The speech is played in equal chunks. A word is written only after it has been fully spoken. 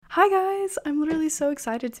Hi guys, I'm literally so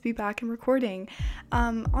excited to be back and recording.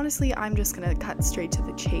 Honestly, I'm just gonna cut straight to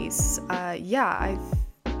the chase. I've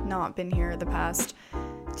not been here the past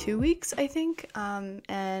 2 weeks, I think,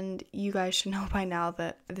 and you guys should know by now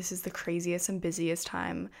that this is the craziest and busiest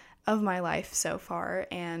time of my life so far,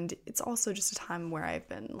 and it's also just a time where I've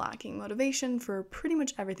been lacking motivation for pretty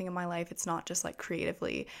much everything in my life. It's not just like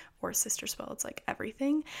creatively or sister spell, it's like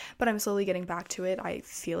everything, but I'm slowly getting back to it. I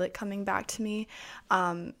feel it coming back to me.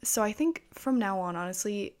 So I think from now on,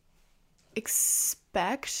 honestly,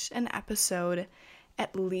 expect an episode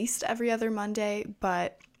at least every other Monday,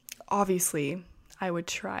 but obviously I would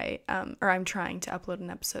try, or I'm trying to upload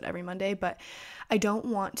an episode every Monday, but I don't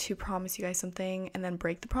want to promise you guys something and then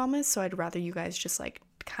break the promise, so I'd rather you guys just like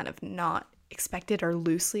kind of not expect it or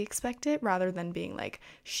loosely expect it rather than being like,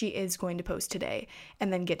 she is going to post today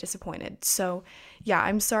and then get disappointed. So yeah,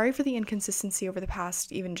 I'm sorry for the inconsistency over the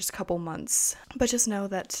past even just couple months, but just know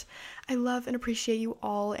that I love and appreciate you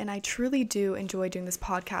all, and I truly do enjoy doing this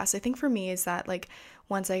podcast. I think for me is that like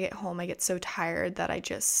once I get home I get so tired that I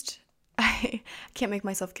can't make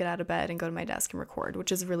myself get out of bed and go to my desk and record,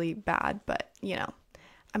 which is really bad, but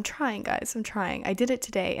I'm trying, guys. I'm trying. I did it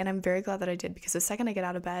today, and I'm very glad that I did, because the second I get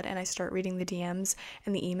out of bed and I start reading the DMs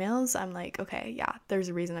and the emails, I'm like, okay, yeah, there's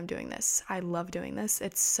a reason I'm doing this. I love doing this.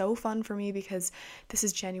 It's so fun for me because this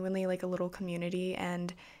is genuinely like a little community,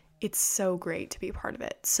 and it's so great to be a part of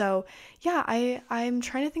it. So yeah, I'm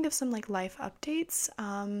trying to think of some like life updates.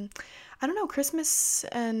 I don't know, Christmas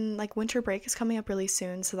and like winter break is coming up really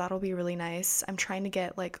soon, so that'll be really nice. I'm trying to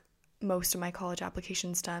get like most of my college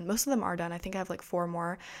applications done. Most of them are done. I think I have like 4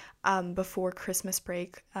 more before Christmas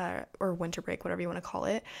break, or winter break, whatever you want to call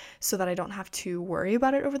it, so that I don't have to worry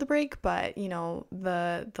about it over the break. But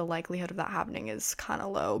the likelihood of that happening is kind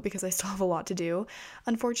of low because I still have a lot to do,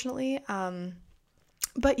 unfortunately.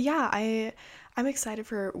 But yeah, I'm excited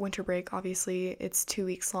for winter break. Obviously, it's 2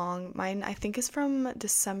 weeks long. Mine, I think, is from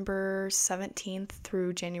December 17th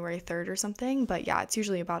through January 3rd or something. But yeah, it's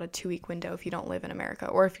usually about a 2-week window if you don't live in America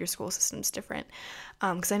or if your school system's different.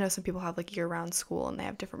 Because I know some people have like year-round school and they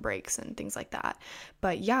have different breaks and things like that.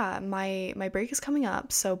 But yeah, my break is coming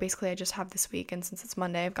up. So basically, I just have this week, and since it's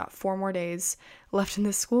Monday, I've got 4 more days left in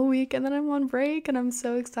this school week, and then I'm on break, and I'm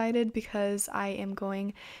so excited because I am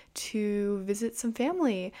going to visit some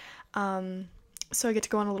family. So I get to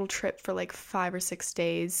go on a little trip for like 5 or 6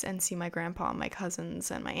 days and see my grandpa and my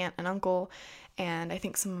cousins and my aunt and uncle, and I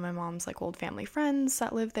think some of my mom's like old family friends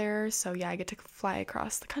that live there. So yeah, I get to fly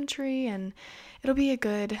across the country, and it'll be a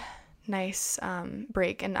good, nice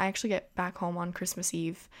break. And I actually get back home on Christmas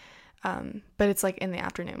Eve, but it's like in the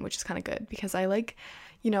afternoon, which is kind of good because I like,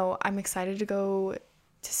 I'm excited to go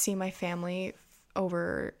to see my family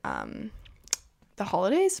over the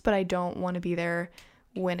holidays, but I don't want to be there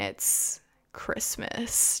when it's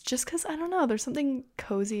Christmas, just because I don't know, there's something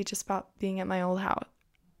cozy just about being at my own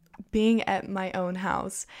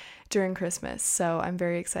house during Christmas. So I'm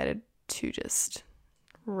very excited to just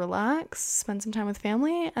relax, spend some time with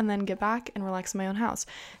family, and then get back and relax in my own house.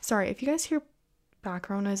 Sorry if you guys hear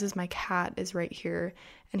background noises, my cat is right here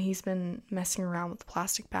and he's been messing around with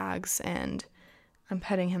plastic bags, and I'm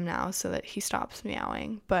petting him now so that he stops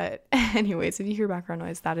meowing. But anyways, if you hear background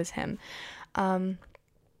noise, that is him.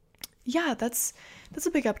 Yeah, that's a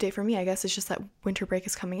big update for me. I guess it's just that winter break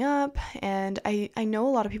is coming up, and I know a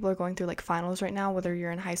lot of people are going through like finals right now, whether you're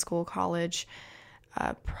in high school, college,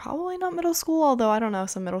 probably not middle school, although I don't know,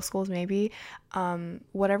 some middle schools maybe.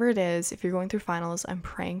 Whatever it is, if you're going through finals, I'm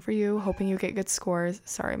praying for you, hoping you get good scores.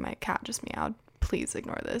 Sorry, my cat just meowed. Please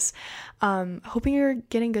ignore this. Hoping you're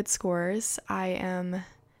getting good scores. I am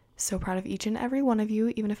so proud of each and every one of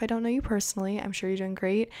you, even if I don't know you personally. I'm sure you're doing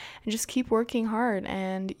great, and just keep working hard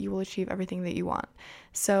and you will achieve everything that you want.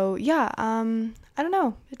 So yeah, I don't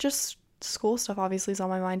know, it just school stuff obviously is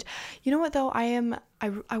on my mind. You know what though, I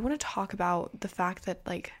want to talk about the fact that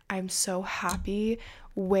like I'm so happy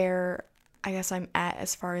where I guess I'm at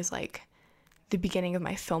as far as like the beginning of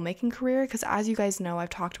my filmmaking career, because as you guys know,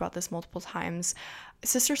 I've talked about this multiple times.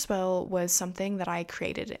 Sister Spell was something that I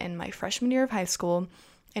created in my freshman year of high school,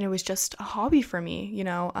 and it was just a hobby for me,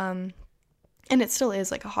 and it still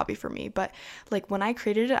is like a hobby for me. But like when I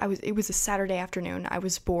created it, it was a Saturday afternoon. I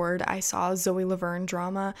was bored. I saw Zoe Laverne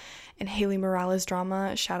drama and Haley Morales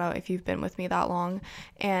drama. Shout out if you've been with me that long.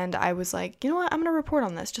 And I was like, you know what? I'm gonna report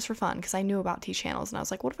on this just for fun, because I knew about T channels, and I was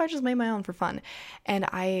like, what if I just made my own for fun? And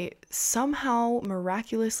I somehow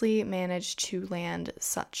miraculously managed to land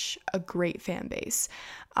such a great fan base.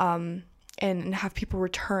 And have people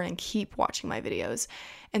return and keep watching my videos.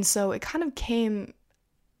 And so it kind of came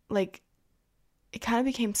like it kind of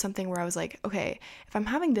became something where I was like, okay, if I'm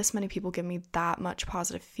having this many people give me that much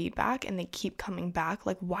positive feedback and they keep coming back,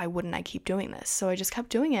 like, why wouldn't I keep doing this? So I just kept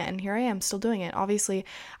doing it, and here I am still doing it. Obviously,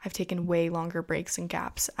 I've taken way longer breaks and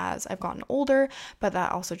gaps as I've gotten older, but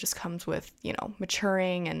that also just comes with,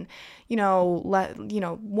 maturing and,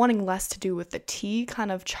 wanting less to do with the tea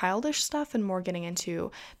kind of childish stuff and more getting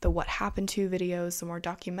into the what happened to videos, the more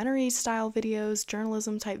documentary style videos,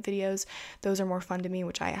 journalism type videos. Those are more fun to me,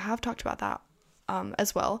 which I have talked about that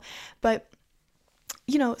as well. But,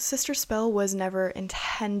 Sister Spill was never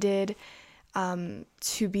intended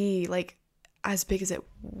to be like as big as it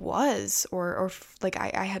was, or like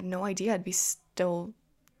I had no idea I'd be still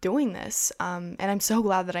doing this. And I'm so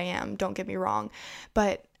glad that I am, don't get me wrong.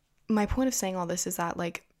 But my point of saying all this is that,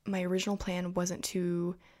 like, my original plan wasn't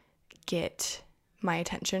to get my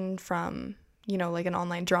attention from, like an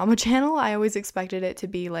online drama channel. I always expected it to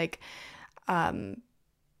be like,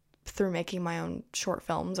 through making my own short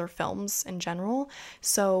films or films in general.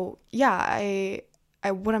 So yeah, I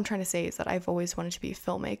what I'm trying to say is that I've always wanted to be a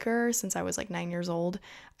filmmaker since I was like 9 years old.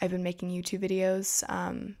 I've been making YouTube videos,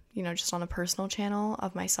 just on a personal channel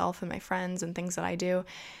of myself and my friends and things that I do.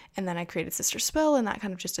 And then I created Sister Spill, and that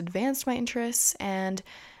kind of just advanced my interests. And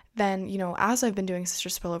then, as I've been doing Sister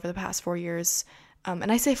Spill over the past 4 years,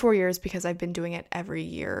 and I say 4 years because I've been doing it every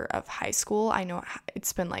year of high school. I know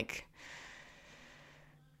it's been like,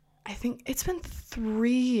 I think it's been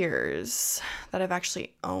 3 years that I've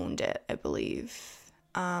actually owned it, I believe.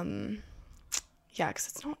 Yeah, because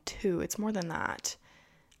it's not 2, it's more than that.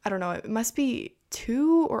 I don't know, it must be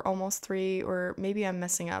 2 or almost 3, or maybe I'm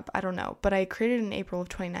messing up, I don't know. But I created in April of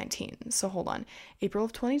 2019, so hold on. April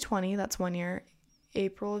of 2020, that's 1 year.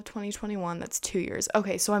 April of 2021, that's 2 years.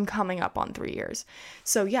 Okay, so I'm coming up on 3 years.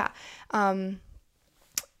 So yeah,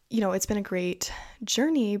 it's been a great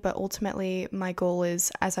journey, but ultimately my goal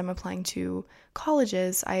is, as I'm applying to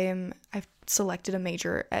colleges, I've selected a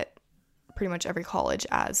major at pretty much every college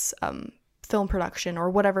as film production, or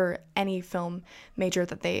whatever, any film major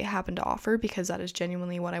that they happen to offer, because that is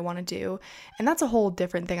genuinely what I want to do. And that's a whole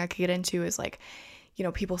different thing I could get into, is like,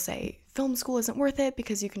 people say film school isn't worth it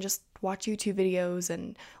because you can just watch YouTube videos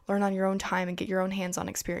and learn on your own time and get your own hands-on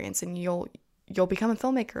experience, and you'll become a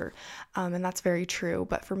filmmaker. And that's very true.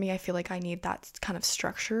 But for me, I feel like I need that kind of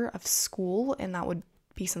structure of school, and that would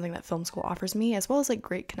be something that film school offers me, as well as like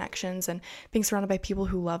great connections and being surrounded by people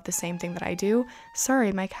who love the same thing that I do.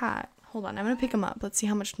 Sorry, my cat. Hold on, I'm gonna pick him up. Let's see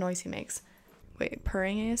how much noise he makes. Wait,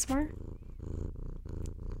 purring ASMR?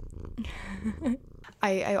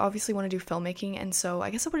 I obviously want to do filmmaking, and so I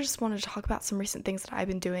guess I just wanted to talk about some recent things that I've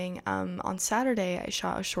been doing. On Saturday, I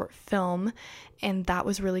shot a short film, and that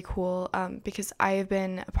was really cool because I have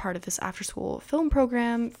been a part of this after-school film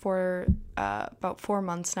program for about 4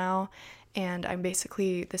 months now, and I'm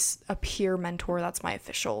basically a peer mentor. That's my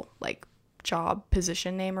official like job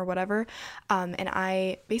position name or whatever, and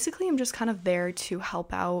I basically am just kind of there to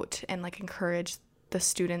help out and like encourage the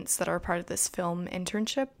students that are part of this film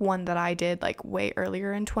internship, one that I did like way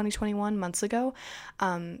earlier in 2021, months ago.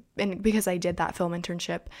 And because I did that film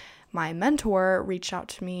internship, my mentor reached out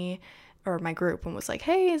to me, or my group, and was like,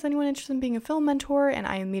 hey, is anyone interested in being a film mentor? And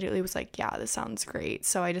I immediately was like, yeah, this sounds great.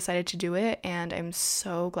 So I decided to do it, and I'm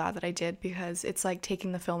so glad that I did, because it's like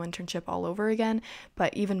taking the film internship all over again,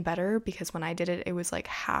 but even better, because when I did it, it was like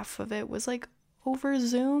half of it was like over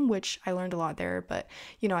Zoom, which I learned a lot there, but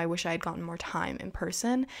I wish I had gotten more time in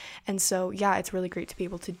person. And so yeah, it's really great to be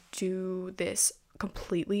able to do this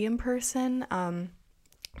completely in person,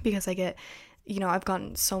 because I get, I've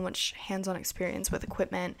gotten so much hands-on experience with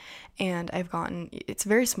equipment, and it's a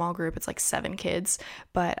very small group, it's like 7 kids,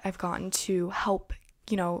 but I've gotten to help,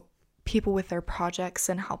 people with their projects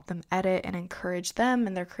and help them edit and encourage them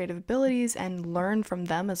and their creative abilities and learn from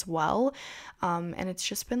them as well. And it's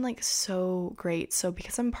just been like so great. So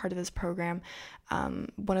because I'm part of this program,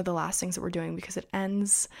 one of the last things that we're doing, because it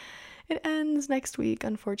ends next week,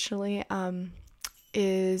 unfortunately,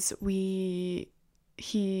 is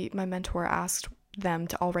my mentor asked them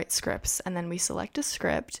to all write scripts, and then we select a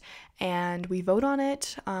script and we vote on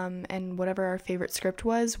it, and whatever our favorite script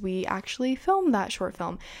was, we actually filmed that short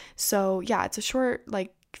film. So yeah, it's a short,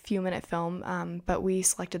 like, few minute film, but we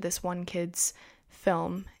selected this one kid's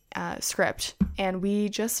film script, and we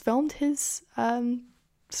just filmed his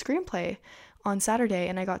screenplay on Saturday,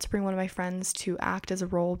 and I got to bring one of my friends to act as a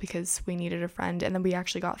role because we needed a friend, and then we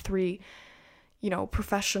actually got 3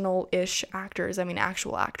 professional-ish actors. I mean,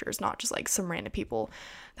 actual actors, not just like some random people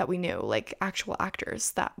that we knew, like actual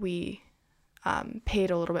actors that we paid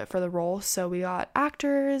a little bit for the role. So we got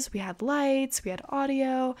actors, we had lights, we had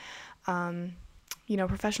audio,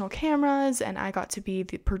 professional cameras, and I got to be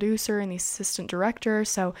the producer and the assistant director.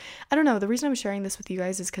 So I don't know, the reason I'm sharing this with you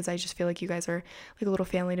guys is because I just feel like you guys are like a little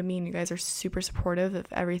family to me, and you guys are super supportive of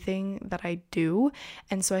everything that I do.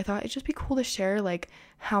 And so I thought it'd just be cool to share like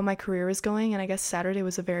how my career is going. And I guess Saturday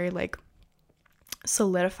was a very like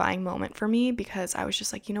solidifying moment for me, because I was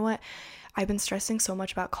just like, you know what, I've been stressing so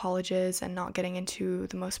much about colleges and not getting into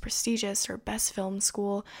the most prestigious or best film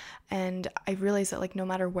school, and I realized that like no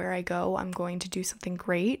matter where I go, I'm going to do something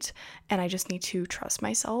great, and I just need to trust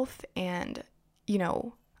myself and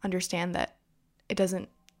understand that it doesn't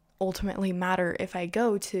ultimately matter if I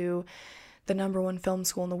go to the number 1 film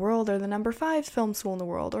school in the world or the number 5 film school in the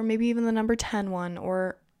world, or maybe even the number 10 one,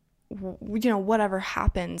 or whatever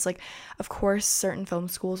happens. Like, of course certain film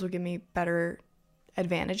schools will give me better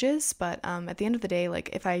advantages, but at the end of the day, like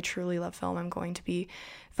if I truly love film, I'm going to be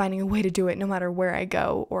finding a way to do it no matter where I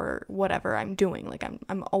go or whatever I'm doing. Like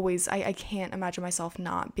I'm always, I can't imagine myself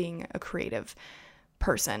not being a creative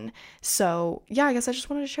person. So yeah, I guess I just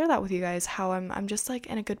wanted to share that with you guys, how I'm just like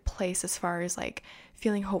in a good place as far as like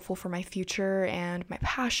feeling hopeful for my future and my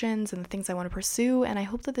passions and the things I want to pursue. And I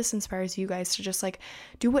hope that this inspires you guys to just like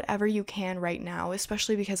do whatever you can right now,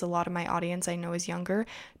 especially because a lot of my audience I know is younger.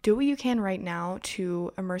 Do what you can right now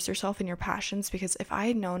to immerse yourself in your passions, because if I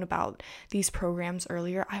had known about these programs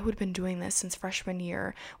earlier, I would have been doing this since freshman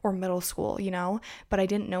year or middle school, but I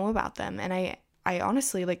didn't know about them, and I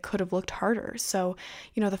honestly like could have looked harder. So,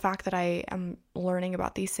 the fact that I am learning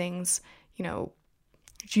about these things,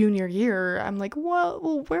 junior year, I'm like,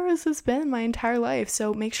 well, where has this been my entire life?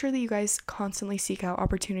 So make sure that you guys constantly seek out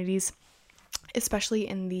opportunities, especially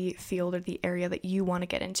in the field or the area that you want to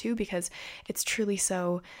get into, because it's truly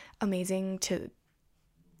so amazing to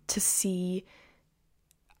see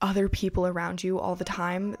other people around you all the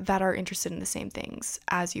time that are interested in the same things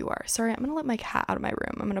as you are. Sorry, I'm gonna let my cat out of my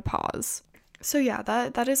room. I'm gonna pause. So yeah,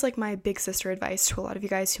 that is like my big sister advice to a lot of you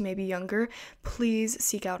guys who may be younger. Please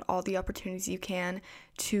seek out all the opportunities you can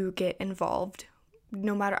to get involved.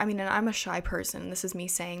 No matter, and I'm a shy person, and this is me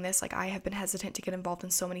saying this, like I have been hesitant to get involved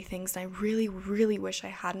in so many things, and I really, really wish I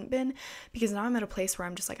hadn't been, because now I'm at a place where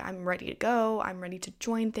I'm just like, I'm ready to go, I'm ready to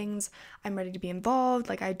join things, I'm ready to be involved.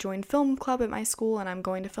 Like I joined film club at my school, and I'm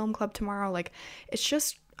going to film club tomorrow. Like it's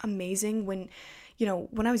just amazing when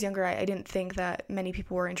when I was younger, I didn't think that many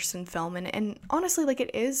people were interested in film. And honestly, like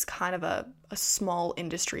it is kind of a small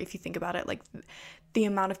industry if you think about it. Like the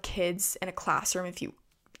amount of kids in a classroom, if you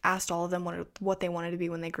asked all of them what they wanted to be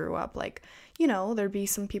when they grew up, like, there'd be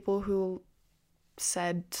some people who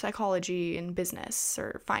said psychology and business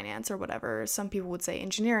or finance or whatever. Some people would say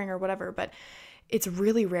engineering or whatever, but it's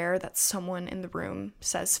really rare that someone in the room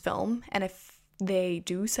says film. And if they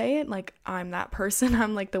do say it, like I'm that person.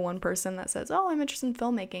 I'm like the one person that says, oh, I'm interested in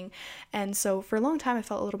filmmaking. And so for a long time I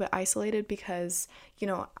felt a little bit isolated, because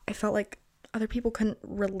I felt like other people couldn't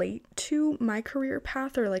relate to my career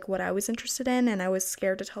path or like what I was interested in, and I was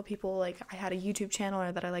scared to tell people like I had a YouTube channel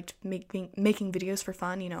or that I liked making videos for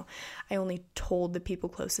fun. I only told the people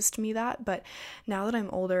closest to me that. But now that I'm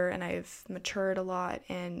older and I've matured a lot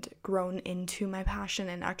and grown into my passion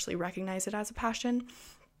and actually recognize it as a passion,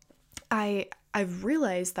 I've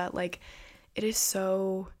realized that like it is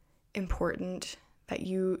so important that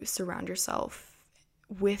you surround yourself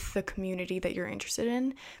with the community that you're interested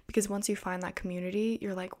in, because once you find that community,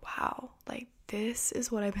 you're like, wow, like this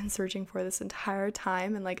is what I've been searching for this entire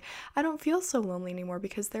time. And like I don't feel so lonely anymore,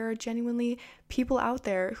 because there are genuinely people out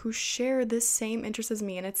there who share this same interest as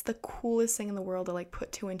me, and it's the coolest thing in the world to like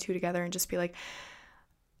put 2 and 2 together and just be like,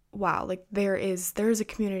 wow, like there is a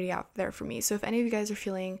community out there for me. So if any of you guys are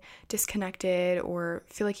feeling disconnected or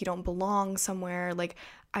feel like you don't belong somewhere, like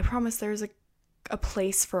I promise there's a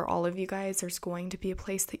place for all of you guys. There's going to be a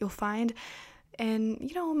place that you'll find, and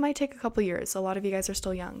it might take a couple years. A lot of you guys are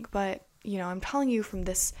still young, but I'm telling you from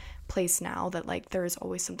this place now that like there is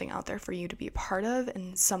always something out there for you to be a part of,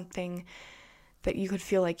 and something that you could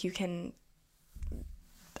feel like you can,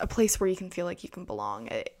 a place where you can feel like you can belong.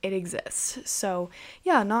 It exists. So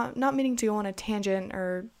yeah, not meaning to go on a tangent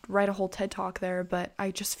or write a whole TED talk there, but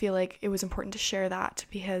I just feel like it was important to share that,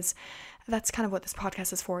 because that's kind of what this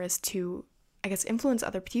podcast is for, is to, I guess, influence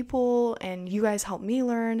other people, and you guys help me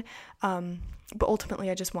learn. But ultimately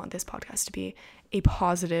I just want this podcast to be a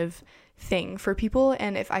positive thing for people,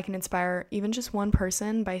 and if I can inspire even just one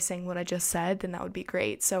person by saying what I just said, then that would be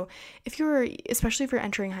great. So especially if you're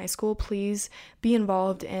entering high school, please be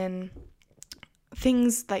involved in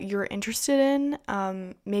things that you're interested in.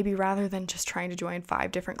 Maybe rather than just trying to join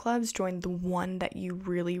 5 different clubs, join the one that you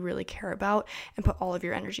really, really care about and put all of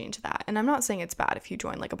your energy into that. And I'm not saying it's bad if you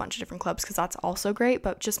join like a bunch of different clubs, because that's also great,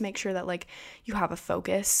 but just make sure that like you have a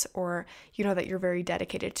focus, or you know that you're very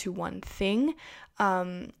dedicated to one thing.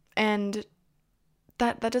 And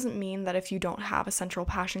that doesn't mean that if you don't have a central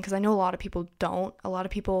passion, because I know a lot of people don't. A lot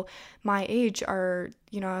of people my age are,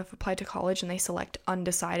 have applied to college and they select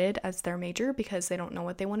undecided as their major because they don't know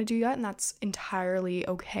what they want to do yet, and that's entirely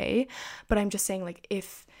okay. But I'm just saying, like,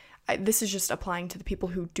 this is just applying to the people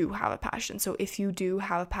who do have a passion. So if you do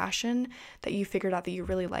have a passion that you figured out that you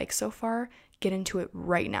really like so far, get into it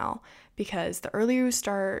right now, because the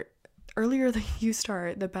earlier that you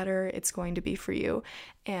start, the better it's going to be for you,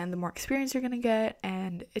 and the more experience you're going to get,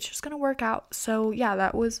 and it's just going to work out. So yeah,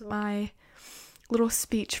 that was my little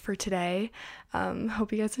speech for today.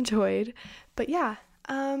 Hope you guys enjoyed. But yeah,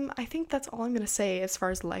 I think that's all I'm going to say as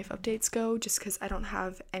far as life updates go, just because I don't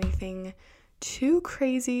have anything too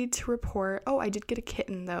crazy to report. Oh, I did get a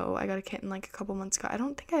kitten though. I got a kitten like a couple months ago. I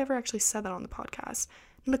don't think I ever actually said that on the podcast.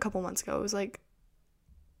 Not a couple months ago. It was like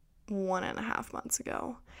 1.5 months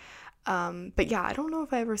ago. But yeah, I don't know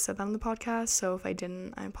if I ever said that on the podcast, so if I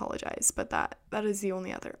didn't, I apologize, but that is the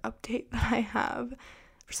only other update that I have.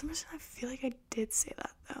 For some reason, I feel like I did say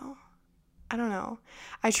that, though. I don't know.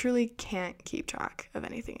 I truly can't keep track of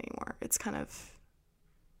anything anymore. It's kind of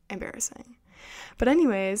embarrassing. But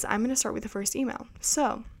anyways, I'm going to start with the first email.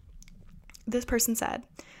 So, this person said,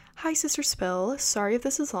 "Hi, Sister Spill. Sorry if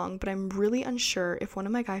this is long, but I'm really unsure if one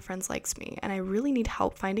of my guy friends likes me, and I really need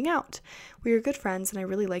help finding out. We are good friends, and I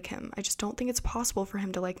really like him. I just don't think it's possible for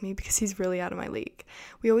him to like me because he's really out of my league.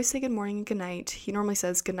 We always say good morning and good night. He normally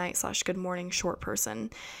says good night / good morning, short person.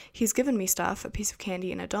 He's given me stuff, a piece of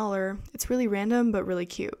candy and $1. It's really random, but really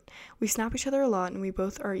cute. We snap each other a lot, and we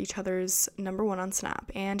both are each other's number 1 on Snap,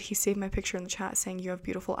 and he saved my picture in the chat saying you have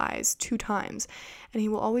beautiful eyes 2 times, and he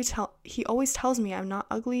always tells me I'm not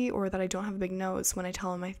ugly or that I don't have a big nose when I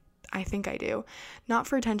tell him I think I do. Not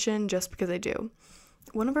for attention, just because I do.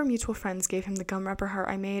 One of our mutual friends gave him the gum wrapper heart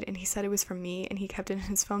I made, and he said it was from me, and he kept it in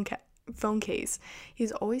his phone case.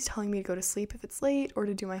 He's always telling me to go to sleep if it's late or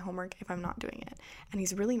to do my homework if I'm not doing it, and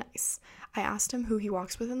he's really nice. I asked him who he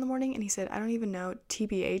walks with in the morning, and he said, I don't even know,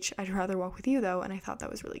 TBH, I'd rather walk with you though, and I thought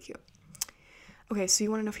that was really cute." Okay, so you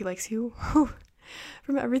want to know if he likes you?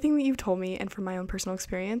 From everything that you've told me and from my own personal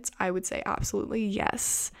experience, I would say absolutely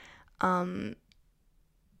yes.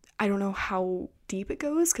 I don't know how deep it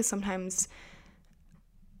goes, because sometimes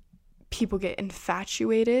people get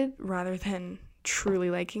infatuated rather than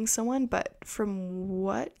truly liking someone, but from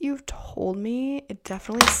what you've told me, it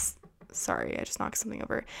definitely, sorry, I just knocked something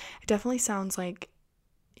over. It definitely sounds like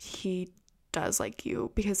he does like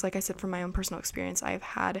you, because like I said, from my own personal experience, I've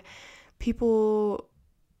had people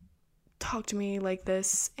talk to me like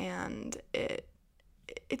this, and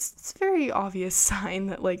it's a very obvious sign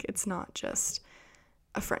that like it's not just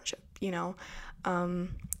a friendship,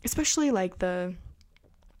 especially like the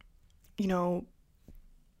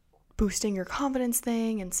boosting your confidence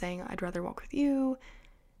thing and saying I'd rather walk with you,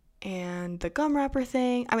 and the gum wrapper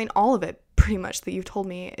thing. I mean, all of it pretty much that you've told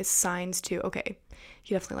me is signs to, okay,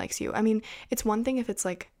 he definitely likes you. I mean, it's one thing if it's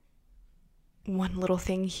like one little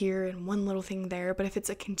thing here and one little thing there, but if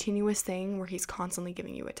it's a continuous thing where he's constantly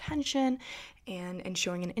giving you attention and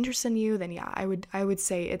showing an interest in you, then yeah, I would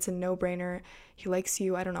say it's a no-brainer. He likes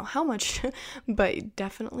you. I don't know how much, but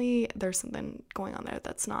definitely there's something going on there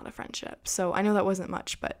that's not a friendship. So I know that wasn't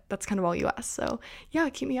much, but that's kind of all you asked. So yeah,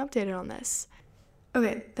 keep me updated on this.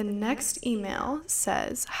 Okay, the next email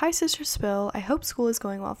says, "Hi, Sister Spill. I hope school is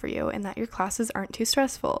going well for you and that your classes aren't too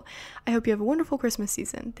stressful. I hope you have a wonderful Christmas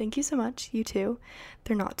season. Thank you so much. You too.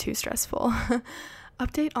 They're not too stressful."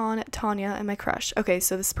 Update on Tanya and my crush. Okay,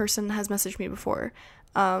 so this person has messaged me before.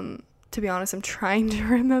 To be honest, I'm trying to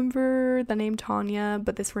remember the name Tanya,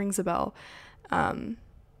 but this rings a bell.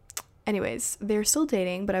 Anyways, they're still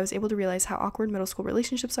dating, but I was able to realize how awkward middle school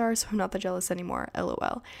relationships are, so I'm not that jealous anymore,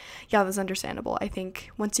 LOL. Yeah, that's understandable. I think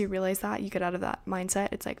once you realize that, you get out of that mindset,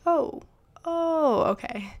 it's like, oh,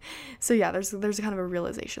 okay. So yeah, there's kind of a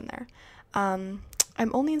realization there.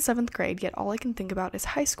 I'm only in 7th grade, yet all I can think about is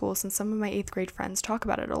high school since some of my 8th grade friends talk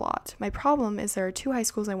about it a lot. My problem is there are 2 high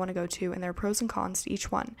schools I want to go to, and there are pros and cons to each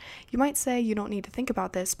one. You might say you don't need to think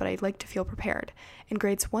about this, but I'd like to feel prepared. In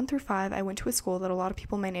grades 1 through 5, I went to a school that a lot of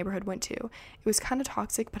people in my neighborhood went to. It was kind of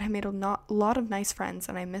toxic, but I made a lot of nice friends,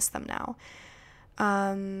 and I miss them now.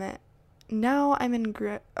 now in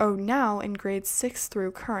grades 6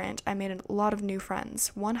 through current, I made a lot of new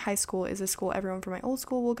friends. One high school is a school everyone from my old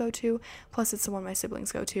school will go to, plus it's the one my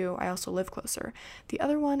siblings go to. I also live closer. The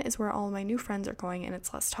other one is where all of my new friends are going, and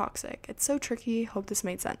it's less toxic. It's so tricky. Hope this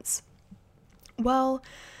made sense. Well,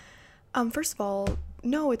 first of all,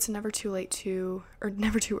 no, it's never too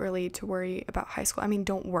early to worry about high school. I mean,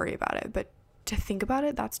 don't worry about it, but to think about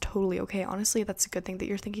it, that's totally okay. Honestly, that's a good thing that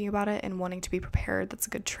you're thinking about it and wanting to be prepared. That's a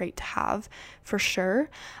good trait to have for sure.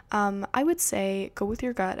 I would say go with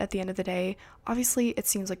your gut at the end of the day. Obviously, it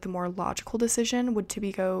seems like the more logical decision would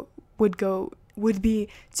be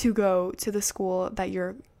to go to the school that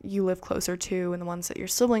you live closer to and the ones that your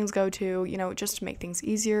siblings go to, just to make things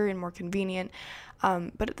easier and more convenient.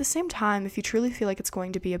 But at the same time, if you truly feel like it's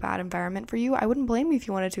going to be a bad environment for you, I wouldn't blame you if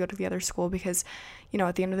you wanted to go to the other school, because,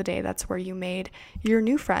 at the end of the day, that's where you made your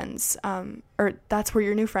new friends, or that's where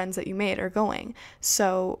your new friends that you made are going.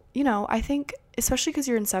 So, I think, especially because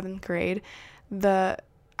you're in 7th grade,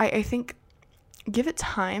 I think give it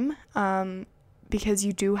time, because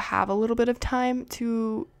you do have a little bit of time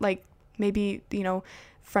to, like, maybe,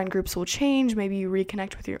 friend groups will change, maybe you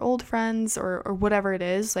reconnect with your old friends or whatever it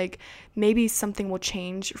is. Like, maybe something will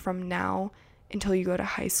change from now until you go to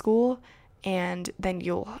high school, and then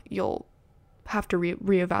you'll have to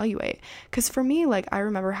reevaluate. Because for me, like, I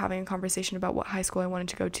remember having a conversation about what high school I wanted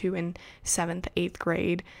to go to in 7th, 8th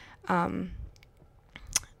grade,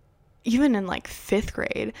 even in like 5th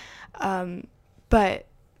grade, but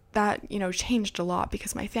that, changed a lot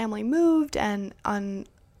because my family moved and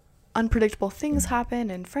unpredictable things happen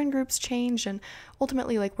and friend groups changed, and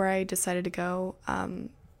ultimately, like, where I decided to go,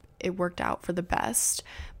 it worked out for the best.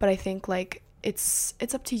 But I think, like, it's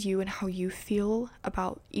up to you and how you feel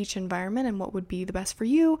about each environment and what would be the best for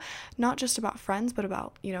you, not just about friends, but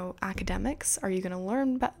about, academics. Are you going to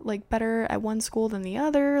learn better at one school than the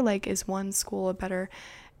other? Like, is one school a better,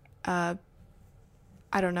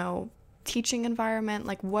 teaching environment?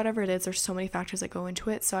 Like, whatever it is, there's so many factors that go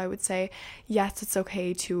into it. So I would say, yes, it's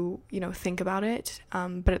okay to, think about it.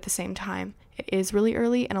 But at the same time, it is really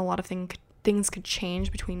early, and a lot of things could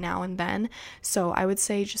change between now and then. So I would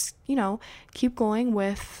say just, keep going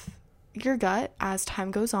with your gut as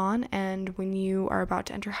time goes on. And when you are about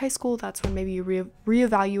to enter high school, that's when maybe you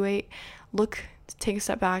reevaluate, take a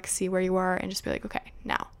step back, see where you are, and just be like, okay,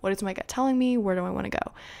 now what is my gut telling me? Where do I want to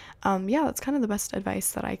go? That's kind of the best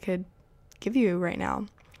advice that I could give you right now.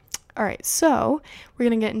 All right, so we're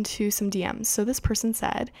going to get into some DMs. So this person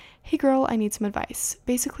said, "Hey girl, I need some advice.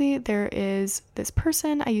 Basically, there is this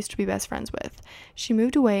person I used to be best friends with. She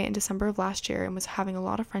moved away in December of last year and was having a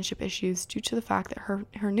lot of friendship issues due to the fact that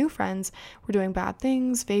her new friends were doing bad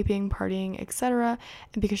things, vaping, partying, etc.,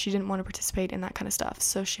 and because she didn't want to participate in that kind of stuff,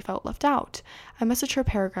 so she felt left out. I messaged her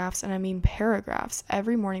paragraphs, and I mean paragraphs,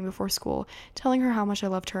 every morning before school, telling her how much I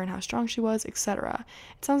loved her and how strong she was, etc.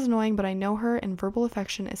 It sounds annoying, but I know her, and verbal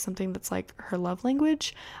affection is something that's like her love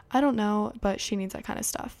language. I don't know, but she needs that kind of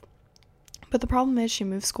stuff. But the problem is she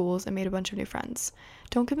moved schools and made a bunch of new friends.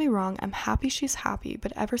 Don't get me wrong, I'm happy she's happy,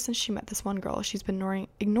 but ever since she met this one girl, she's been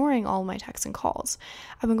ignoring all my texts and calls.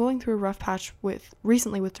 I've been going through a rough patch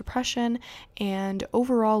recently with depression and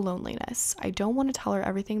overall loneliness. I don't want to tell her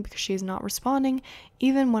everything because she's not responding,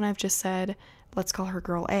 even when I've just said, let's call her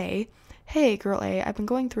Girl A, "Hey, Girl A, I've been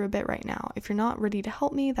going through a bit right now. If you're not ready to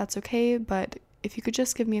help me, that's okay, but if you could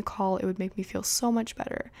just give me a call, it would make me feel so much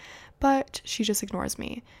better." But she just ignores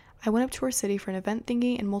me. I went up to her city for an event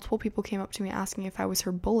thingy, and multiple people came up to me asking if I was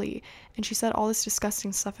her bully, and she said all this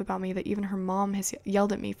disgusting stuff about me that even her mom has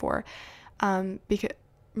yelled at me for, because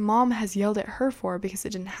mom has yelled at her for because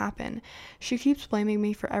it didn't happen. She keeps blaming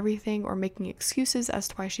me for everything or making excuses as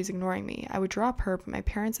to why she's ignoring me. I would drop her, but my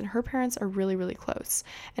parents and her parents are really, really close.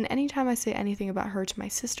 And anytime I say anything about her to my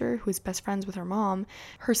sister, who is best friends with her mom,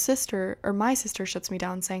 my sister shuts me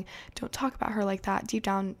down, saying, "Don't talk about her like that. Deep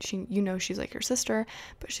down, she's like your sister,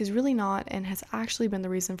 but she's really not, and has actually been the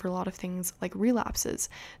reason for a lot of things like relapses.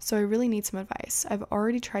 So I really need some advice. I've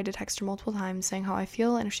already tried to text her multiple times saying how I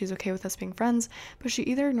feel and if she's okay with us being friends, but she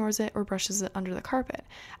either ignores it or brushes it under the carpet.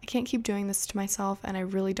 I can't keep doing this to myself, and I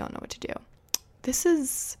really don't know what to do." This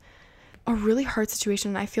is a really hard situation,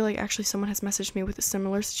 and I feel like actually someone has messaged me with a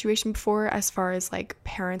similar situation before, as far as like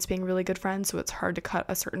parents being really good friends, so it's hard to cut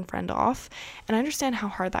a certain friend off, and I understand how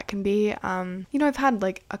hard that can be. I've had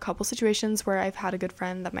like a couple situations where I've had a good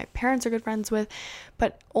friend that my parents are good friends with,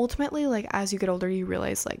 but ultimately, like, as you get older, you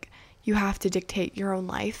realize like you have to dictate your own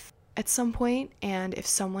life at some point, and if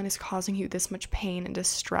someone is causing you this much pain and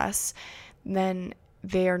distress, then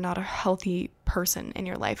they are not a healthy person in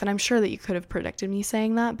your life. And I'm sure that you could have predicted me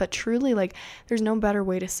saying that, but truly, like, there's no better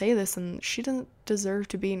way to say this, and she doesn't deserve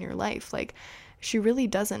to be in your life. Like, she really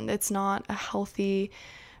doesn't. It's not a healthy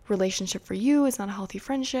relationship for you. It's not a healthy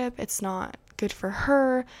friendship. It's not good for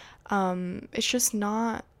her. It's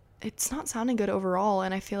not sounding good overall.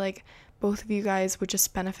 And I feel like both of you guys would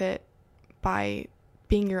just benefit by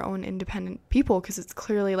being your own independent people, because it's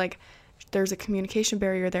clearly like there's a communication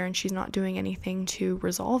barrier there and she's not doing anything to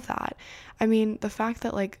resolve that. I mean, the fact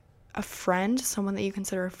that like a friend, someone that you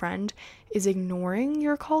consider a friend, is ignoring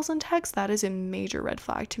your calls and texts, that is a major red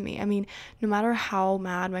flag to me. I mean, no matter how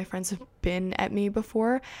mad my friends have been at me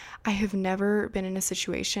before, I have never been in a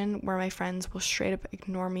situation where my friends will straight up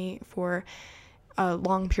ignore me for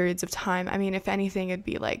long periods of time. I mean, if anything, it'd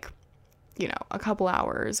be like, you know, a couple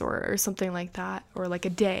hours or something like that, or like a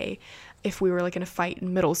day if we were like in a fight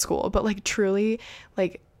in middle school. But like truly,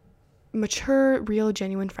 like mature, real,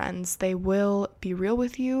 genuine friends, they will be real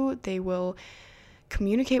with you, they will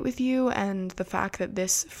communicate with you, and the fact that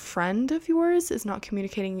this friend of yours is not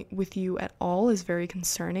communicating with you at all is very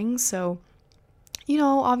concerning. So, you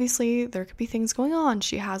know, obviously there could be things going on.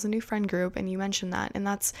 She has a new friend group and you mentioned that, and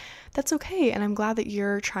that's okay, and I'm glad that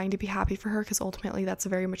you're trying to be happy for her, because ultimately that's a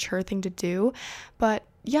very mature thing to do. But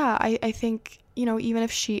yeah, I think, you know, even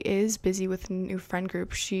if she is busy with a new friend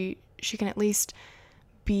group, she can at least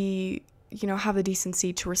be, you know, have the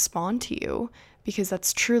decency to respond to you, because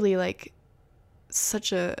that's truly like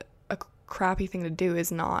such a crappy thing to do,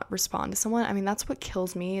 is not respond to someone. I mean, that's what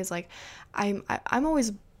kills me, is like I'm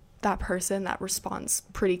always that person that responds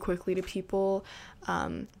pretty quickly to people,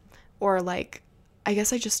 or like, I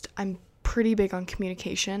guess I'm pretty big on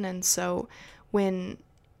communication. And so when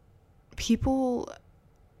people,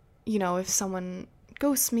 you know, if someone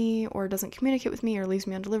ghosts me or doesn't communicate with me or leaves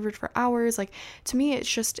me undelivered for hours, like, to me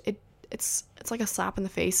it's just it's like a slap in the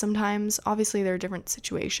face sometimes. Obviously there are different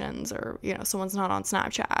situations, or, you know, someone's not on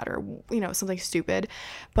Snapchat or, you know, something stupid,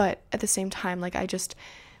 but at the same time, like,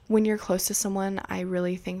 when you're close to someone, I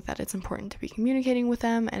really think that it's important to be communicating with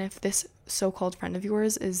them. And if this so-called friend of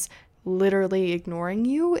yours is literally ignoring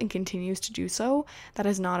you and continues to do so, that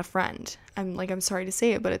is not a friend. I'm sorry to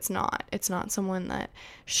say it, but it's not someone that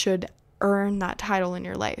should earn that title in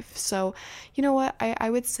your life. So, you know what, I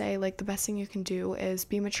would say, like, the best thing you can do is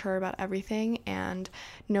be mature about everything, and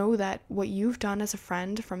know that what you've done as a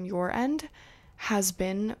friend from your end has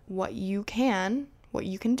been what you can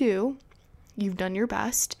do. You've done your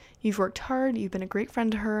best, you've worked hard, you've been a great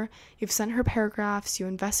friend to her, you've sent her paragraphs, you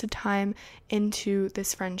invested time into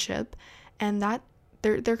this friendship, and that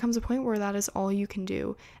there comes a point where that is all you can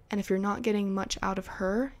do. And if you're not getting much out of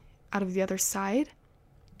her, out of the other side,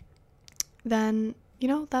 then, you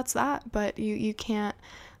know, that's that. But you can't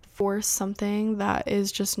force something that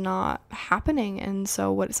is just not happening. And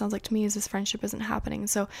so what it sounds like to me is this friendship isn't happening.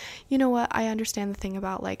 So, you know what, I understand the thing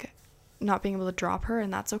about like not being able to drop her,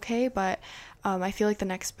 and that's okay, but I feel like the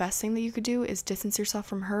next best thing that you could do is distance yourself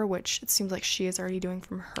from her, which it seems like she is already doing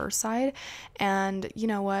from her side. And you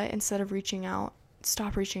know what, instead of reaching out,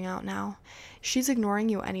 stop reaching out now. She's ignoring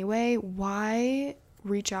you anyway. Why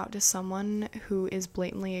reach out to someone who is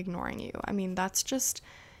blatantly ignoring you? I mean, it's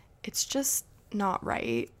just not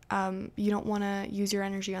right. You don't want to use your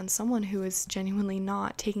energy on someone who is genuinely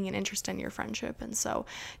not taking an interest in your friendship. And so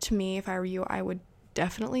to me, if I were you, I would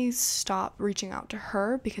definitely stop reaching out to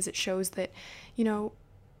her, because it shows that, you know,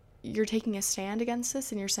 you're taking a stand against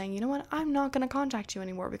this, and you're saying, you know what, I'm not going to contact you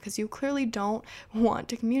anymore because you clearly don't want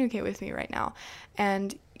to communicate with me right now.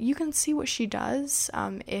 And you can see what she does,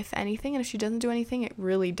 if anything, and if she doesn't do anything, it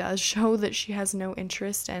really does show that she has no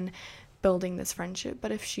interest in building this friendship.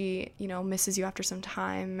 But if she, you know, misses you after some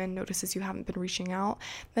time and notices you haven't been reaching out,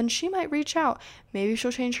 then she might reach out. Maybe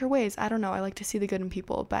she'll change her ways. I don't know. I like to see the good in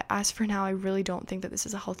people. But as for now, I really don't think that this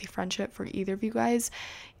is a healthy friendship for either of you guys.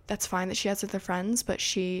 That's fine that she has other friends, but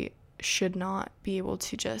she should not be able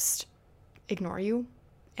to just ignore you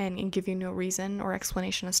and give you no reason or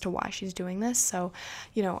explanation as to why she's doing this. So,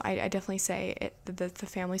 you know, I definitely say the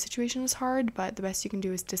family situation is hard, but the best you can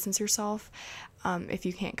do is distance yourself if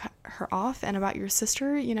you can't cut her off. And about your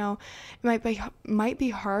sister, you know, it might be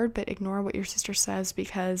hard, but ignore what your sister says,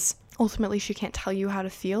 because ultimately she can't tell you how to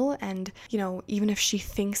feel. And, you know, even if she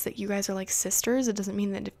thinks that you guys are like sisters, it doesn't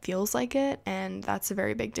mean that it feels like it, and that's a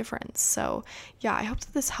very big difference. So yeah, I hope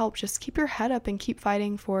that this helped. Just keep your head up and keep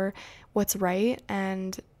fighting for what's right,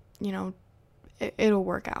 and, you know, it'll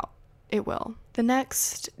work out. It will. The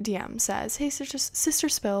next DM says, "Hey, Sister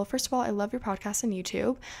Spill, first of all, I love your podcast and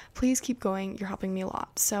YouTube. Please keep going. You're helping me a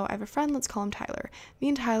lot. So I have a friend, let's call him Tyler. Me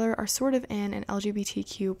and Tyler are sort of in an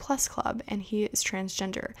LGBTQ plus club, and he is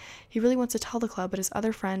transgender. He really wants to tell the club, but his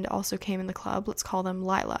other friend also came in the club. Let's call them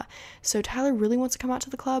Lila. So Tyler really wants to come out to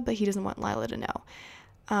the club, but he doesn't want Lila to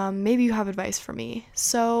know. Maybe you have advice for me."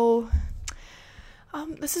 So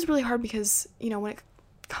this is really hard because, when it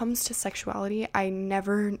comes to sexuality, I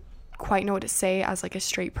never quite know what to say as like a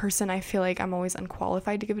straight person. I feel like I'm always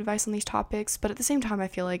unqualified to give advice on these topics, but at the same time I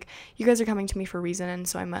feel like you guys are coming to me for a reason, and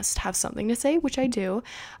so I must have something to say, which I do.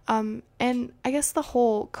 And I guess the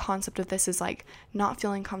whole concept of this is like not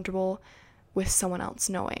feeling comfortable with someone else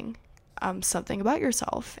knowing something about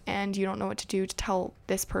yourself, and you don't know what to do to tell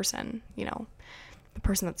this person, the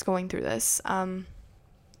person that's going through this. And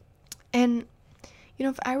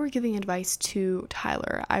if I were giving advice to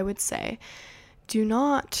Tyler, I would say, do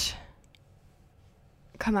not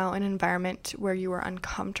come out in an environment where you are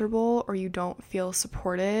uncomfortable or you don't feel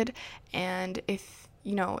supported. And if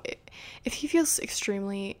he feels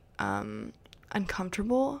extremely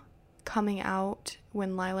uncomfortable coming out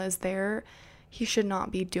when Lila is there, he should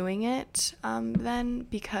not be doing it then,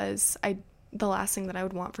 because the last thing that I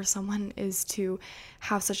would want for someone is to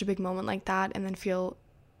have such a big moment like that and then feel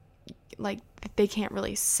like they can't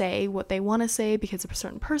really say what they want to say because a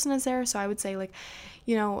certain person is there. So I would say, like,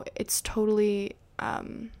 it's totally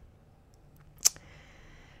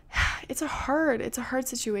it's a hard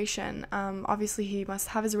situation. Obviously he must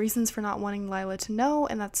have his reasons for not wanting Lila to know,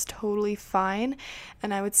 and that's totally fine.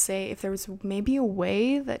 And I would say if there was maybe a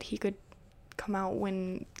way that he could come out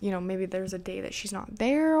when, maybe there's a day that she's not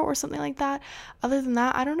there or something like that. Other than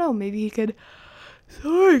that, I don't know, maybe he could,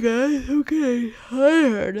 sorry guys, I'm getting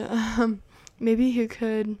tired. Maybe he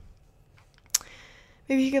could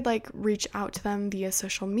like reach out to them via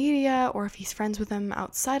social media, or if he's friends with them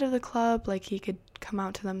outside of the club, like he could come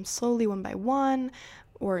out to them slowly one by one,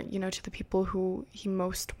 or to the people who he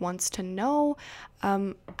most wants to know.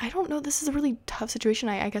 I don't know, this is a really tough situation.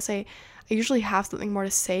 I guess I usually have something more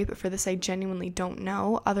to say, but for this I genuinely don't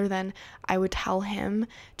know, other than I would tell him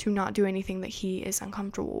to not do anything that he is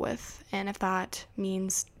uncomfortable with. And if that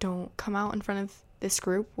means don't come out in front of this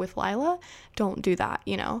group with Lila, don't do that,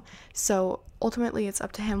 So ultimately it's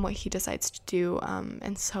up to him what he decides to do.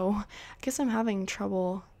 And so I guess I'm having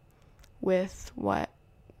trouble with what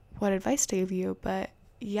advice to give you, but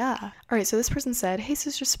yeah. All right, so this person said, "Hey,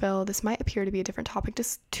 Sister Spill, this might appear to be a different topic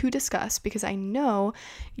to discuss because I know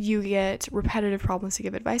you get repetitive problems to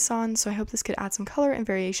give advice on, so I hope this could add some color and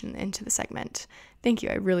variation into the segment. Thank you,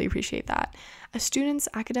 I really appreciate that. A student's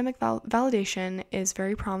academic validation is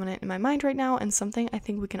very prominent in my mind right now, and something I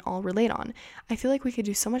think we can all relate on. I feel like we could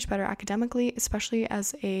do so much better academically,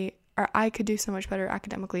 I could do so much better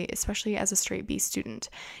academically, especially as a straight B student.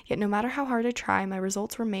 Yet no matter how hard I try, my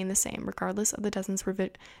results remain the same, regardless of the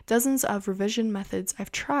dozens of revision methods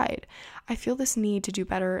I've tried. I feel this need to do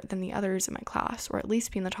better than the others in my class, or at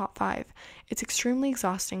least be in the top 5. It's extremely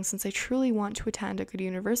exhausting since I truly want to attend a good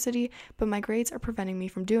university, but my grades are preventing me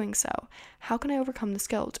from doing so. How can I overcome this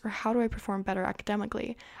guilt, or how do I perform better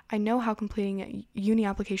academically? I know how completing uni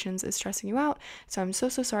applications is stressing you out, so I'm so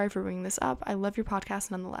sorry for bringing this up. I love your podcast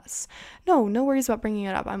nonetheless." No worries about bringing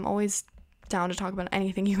it up. I'm always down to talk about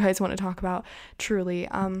anything you guys want to talk about, truly.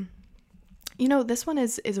 This one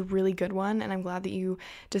is a really good one, and I'm glad that you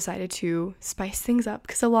decided to spice things up,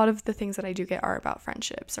 because a lot of the things that I do get are about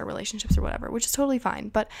friendships or relationships or whatever, which is totally fine,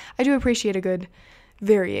 but I do appreciate a good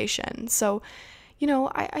variation. So,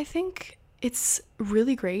 I think it's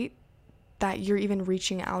really great that you're even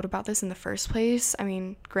reaching out about this in the first place. I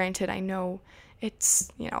mean, granted, I know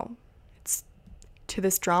it's, it's to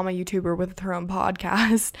this drama YouTuber with her own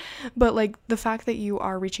podcast, but like the fact that you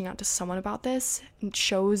are reaching out to someone about this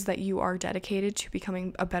shows that you are dedicated to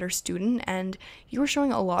becoming a better student, and you are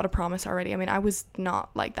showing a lot of promise already. I mean, I was not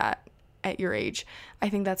like that at your age. I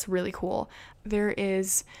think that's really cool. There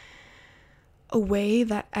is a way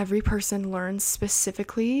that every person learns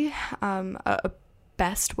specifically, a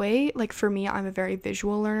best way. Like for me, I'm a very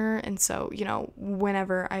visual learner, and so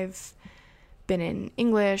whenever I've been in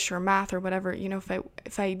English or math or whatever,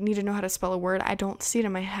 if I need to know how to spell a word, I don't see it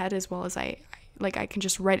in my head as well as I can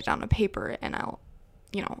just write it down on paper and I'll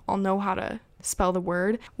know how to spell the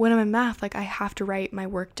word. When I'm in math, I have to write my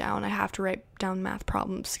work down. I have to write down math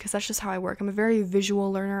problems because that's just how I work. I'm a very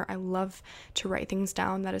visual learner. I love to write things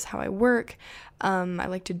down. That is how I work. I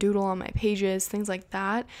like to doodle on my pages, things like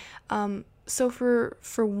that. So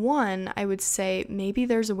for one, I would say maybe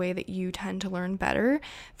there's a way that you tend to learn better.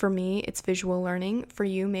 For me, it's visual learning. For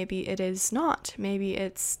you, maybe it is not. Maybe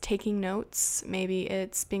it's taking notes. Maybe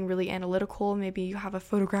it's being really analytical. Maybe you have a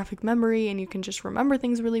photographic memory and you can just remember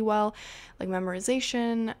things really well, like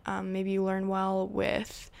memorization. Maybe you learn well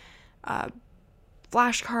with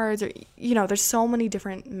flashcards, or there's so many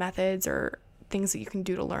different methods or things that you can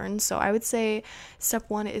do to learn. So I would say step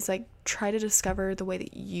one is like try to discover the way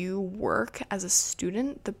that you work as a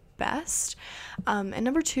student the best. And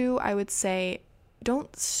number two, I would say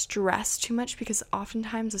don't stress too much, because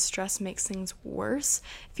oftentimes the stress makes things worse.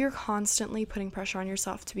 If you're constantly putting pressure on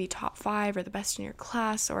yourself to be top 5 or the best in your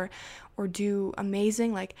class or do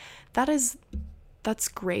amazing, like that's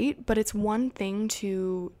great, but it's one thing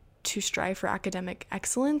to strive for academic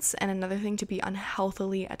excellence and another thing to be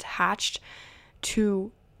unhealthily attached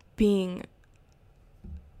to being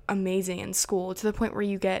amazing in school, to the point where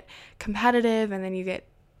you get competitive and then you get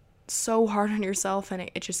so hard on yourself and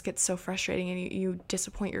it just gets so frustrating and you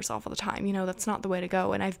disappoint yourself all the time. That's not the way to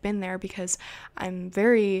go. And I've been there because I'm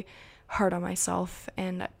very hard on myself,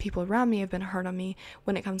 and people around me have been hard on me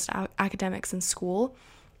when it comes to academics in school.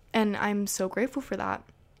 And I'm so grateful for that.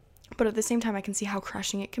 But at the same time, I can see how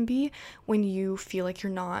crushing it can be when you feel like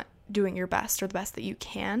you're not doing your best or the best that you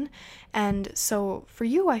can. And so for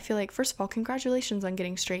you, I feel like, first of all, congratulations on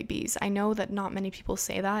getting straight B's. I know that not many people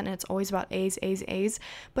say that, and it's always about A's, A's, A's,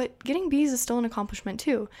 but getting B's is still an accomplishment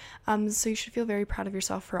too. So you should feel very proud of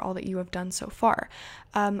yourself for all that you have done so far.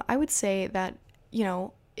 I would say that,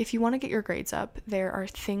 if you want to get your grades up, there are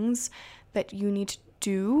things that you need to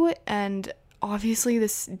do, and obviously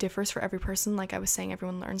this differs for every person. Like I was saying,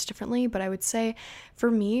 everyone learns differently, but I would say for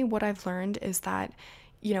me, what I've learned is that,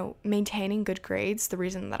 maintaining good grades, the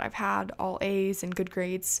reason that I've had all A's and good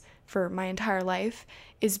grades for my entire life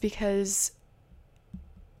is because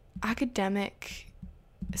academic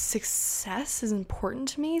success is important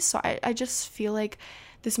to me. So I just feel like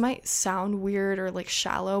this might sound weird or like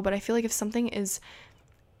shallow, but I feel like if something is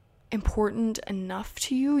important enough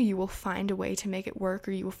to you, you will find a way to make it work,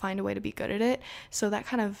 or you will find a way to be good at it. So that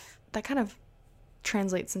kind of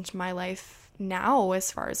translates into my life now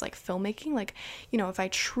as far as like filmmaking. Like, if I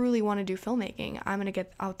truly want to do filmmaking, I'm going to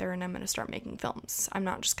get out there and I'm going to start making films. I'm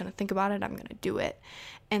not just going to think about it, I'm going to do it.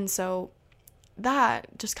 And so that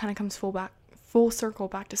just kind of comes full circle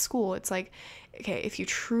back to school. It's like, okay, if you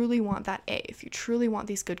truly want that A, if you truly want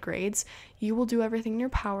these good grades, you will do everything in your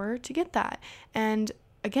power to get that. And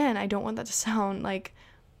again, I don't want that to sound like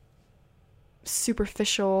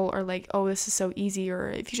superficial or like, oh, this is so easy, or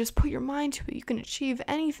if you just put your mind to it, you can achieve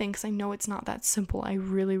anything, because I know it's not that simple. I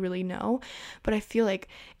really, really know. But I feel like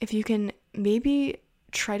if you can maybe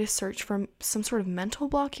try to search for some sort of mental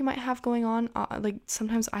block you might have going on, like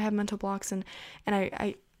sometimes I have mental blocks, and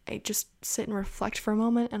I just sit and reflect for a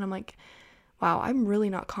moment, and I'm like, wow, I'm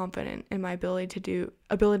really not confident in my ability to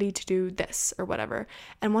do this or whatever.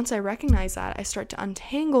 And once I recognize that, I start to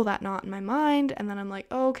untangle that knot in my mind, and then I'm like,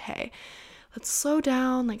 okay, let's slow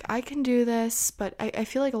down, like I can do this. But I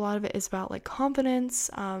feel like a lot of it is about like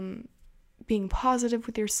confidence, being positive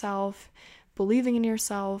with yourself, believing in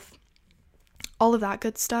yourself, all of that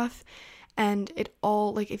good stuff. And it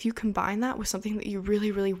all, like, if you combine that with something that you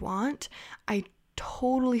really, really want, I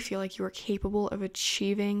totally feel like you are capable of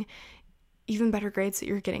achieving even better grades than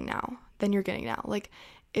you're getting now. Like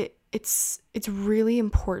it's really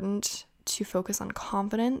important to focus on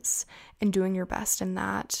confidence and doing your best in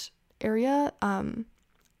that area,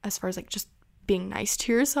 as far as like just being nice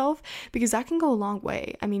to yourself, because that can go a long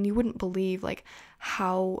way. I mean, you wouldn't believe like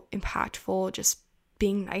how impactful just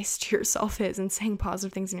being nice to yourself is and saying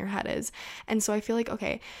positive things in your head is. And so I feel like,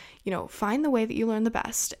 okay, find the way that you learn the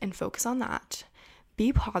best and focus on that.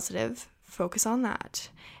 Be positive, focus on that.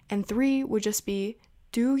 And 3 would just be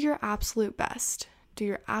do your absolute best. Do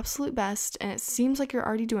your absolute best, and it seems like you're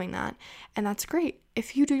already doing that, and that's great.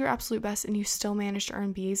 If you do your absolute best and you still manage to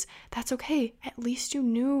earn B's, that's okay. At least you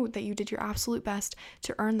knew that you did your absolute best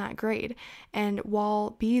to earn that grade. And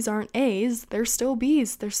while B's aren't A's, they're still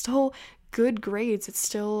B's. They're still good grades. It's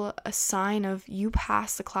still a sign of you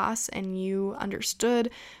passed the class and you understood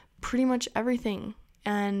pretty much everything.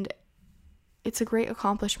 And it's a great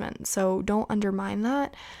accomplishment, so don't undermine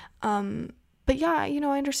that. But yeah,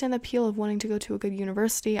 I understand the appeal of wanting to go to a good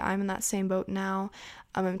university. I'm in that same boat now.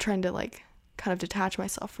 I'm trying to like kind of detach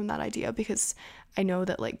myself from that idea, because I know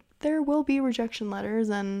that like there will be rejection letters,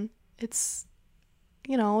 and it's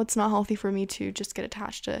it's not healthy for me to just get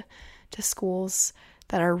attached to schools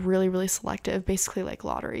that are really, really selective, basically like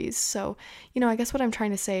lotteries. So, I guess what I'm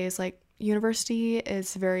trying to say is like, university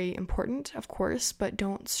is very important, of course, but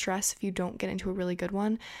don't stress if you don't get into a really good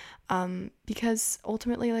one, because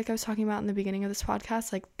ultimately, like I was talking about in the beginning of this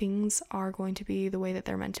podcast, like things are going to be the way that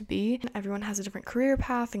they're meant to be. Everyone has a different career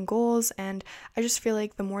path and goals, and I just feel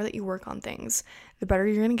like the more that you work on things, the better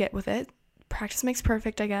you're going to get with it. Practice makes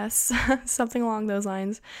perfect, I guess, something along those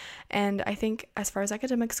lines. And I think as far as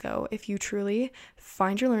academics go, if you truly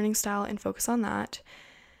find your learning style and focus on that,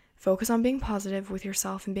 focus on being positive with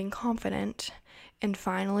yourself and being confident, and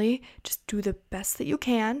finally, just do the best that you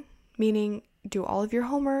can, meaning do all of your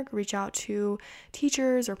homework, reach out to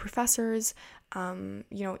teachers or professors,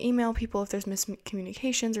 email people if there's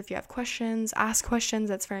miscommunications or if you have questions, ask questions,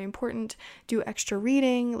 that's very important, do extra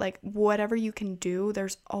reading, like whatever you can do,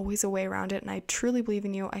 there's always a way around it, and I truly believe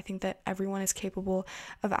in you. I think that everyone is capable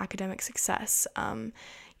of academic success.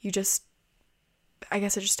 I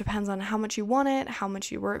guess it just depends on how much you want it, how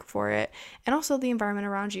much you work for it, and also the environment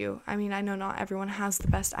around you. I mean, I know not everyone has the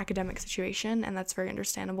best academic situation, and that's very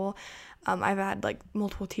understandable. I've had like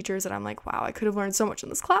multiple teachers that I'm like, wow, I could have learned so much in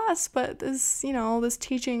this class, but this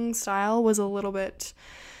teaching style was a little bit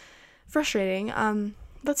frustrating.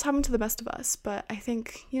 That's happened to the best of us, but I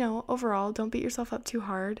think, overall, don't beat yourself up too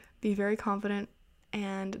hard. Be very confident,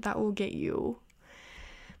 and that will get you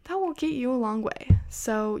a long way.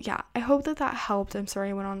 So yeah, I hope that helped. I'm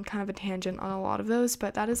sorry I went on kind of a tangent on a lot of those,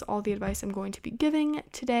 but that is all the advice I'm going to be giving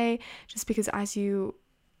today, just because as you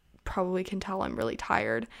probably can tell, I'm really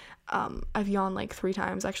tired. I've yawned like 3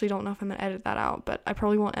 times. I actually don't know if I'm gonna edit that out, but I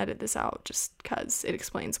probably won't edit this out just because it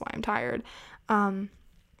explains why I'm tired.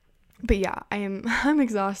 But yeah, I'm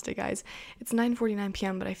exhausted, guys. It's 9:49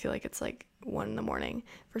 p.m., but I feel like it's like 1 a.m.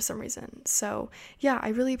 for some reason. So yeah, I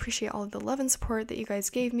really appreciate all of the love and support that you guys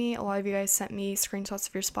gave me. A lot of you guys sent me screenshots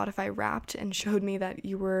of your Spotify Wrapped and showed me that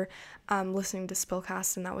you were listening to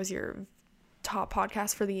Spillcast and that was your top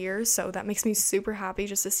podcast for the year. So that makes me super happy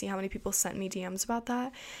just to see how many people sent me DMs about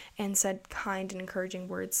that and said kind and encouraging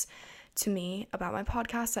words to me about my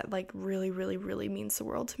podcast. That like really, really, really means the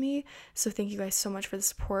world to me. So thank you guys so much for the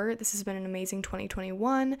support. This has been an amazing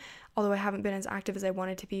 2021. Although I haven't been as active as I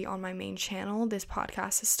wanted to be on my main channel, this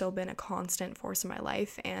podcast has still been a constant force in my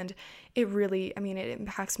life, and it really, it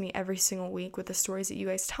impacts me every single week with the stories that you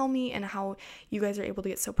guys tell me and how you guys are able to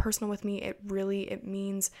get so personal with me. It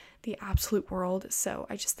means the absolute world. So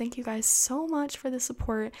I just thank you guys so much for the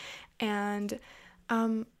support, and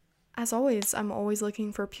as always, I'm always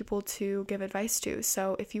looking for people to give advice to.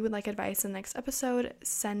 So if you would like advice in the next episode,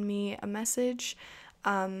 send me a message.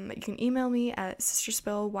 You can email me at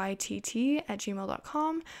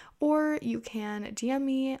sisterspillytt@gmail.com, or you can DM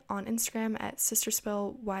me on Instagram at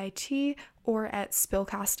sisterspillyt or at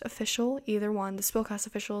spillcastofficial. Either one. The Spillcast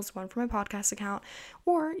Official is one for my podcast account,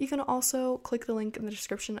 or you can also click the link in the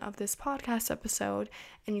description of this podcast episode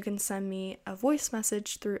and you can send me a voice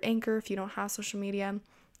message through Anchor if you don't have social media.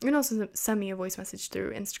 You can also send me a voice message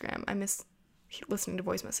through Instagram. I miss listening to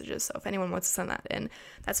voice messages, so if anyone wants to send that in,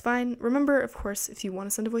 that's fine. Remember, of course, if you want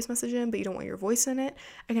to send a voice message in but you don't want your voice in it,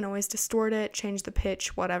 I can always distort it, change the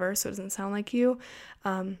pitch, whatever, so it doesn't sound like you.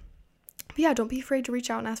 But yeah, don't be afraid to reach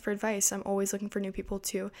out and ask for advice. I'm always looking for new people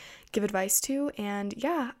to give advice to, and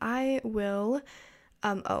yeah, I will.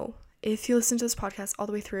 If you listen to this podcast all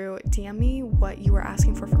the way through, DM me what you were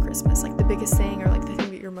asking for Christmas, like the biggest thing or like the thing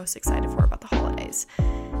that you're most excited for about the holidays.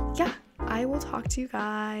 Yeah, I will talk to you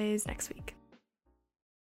guys next week.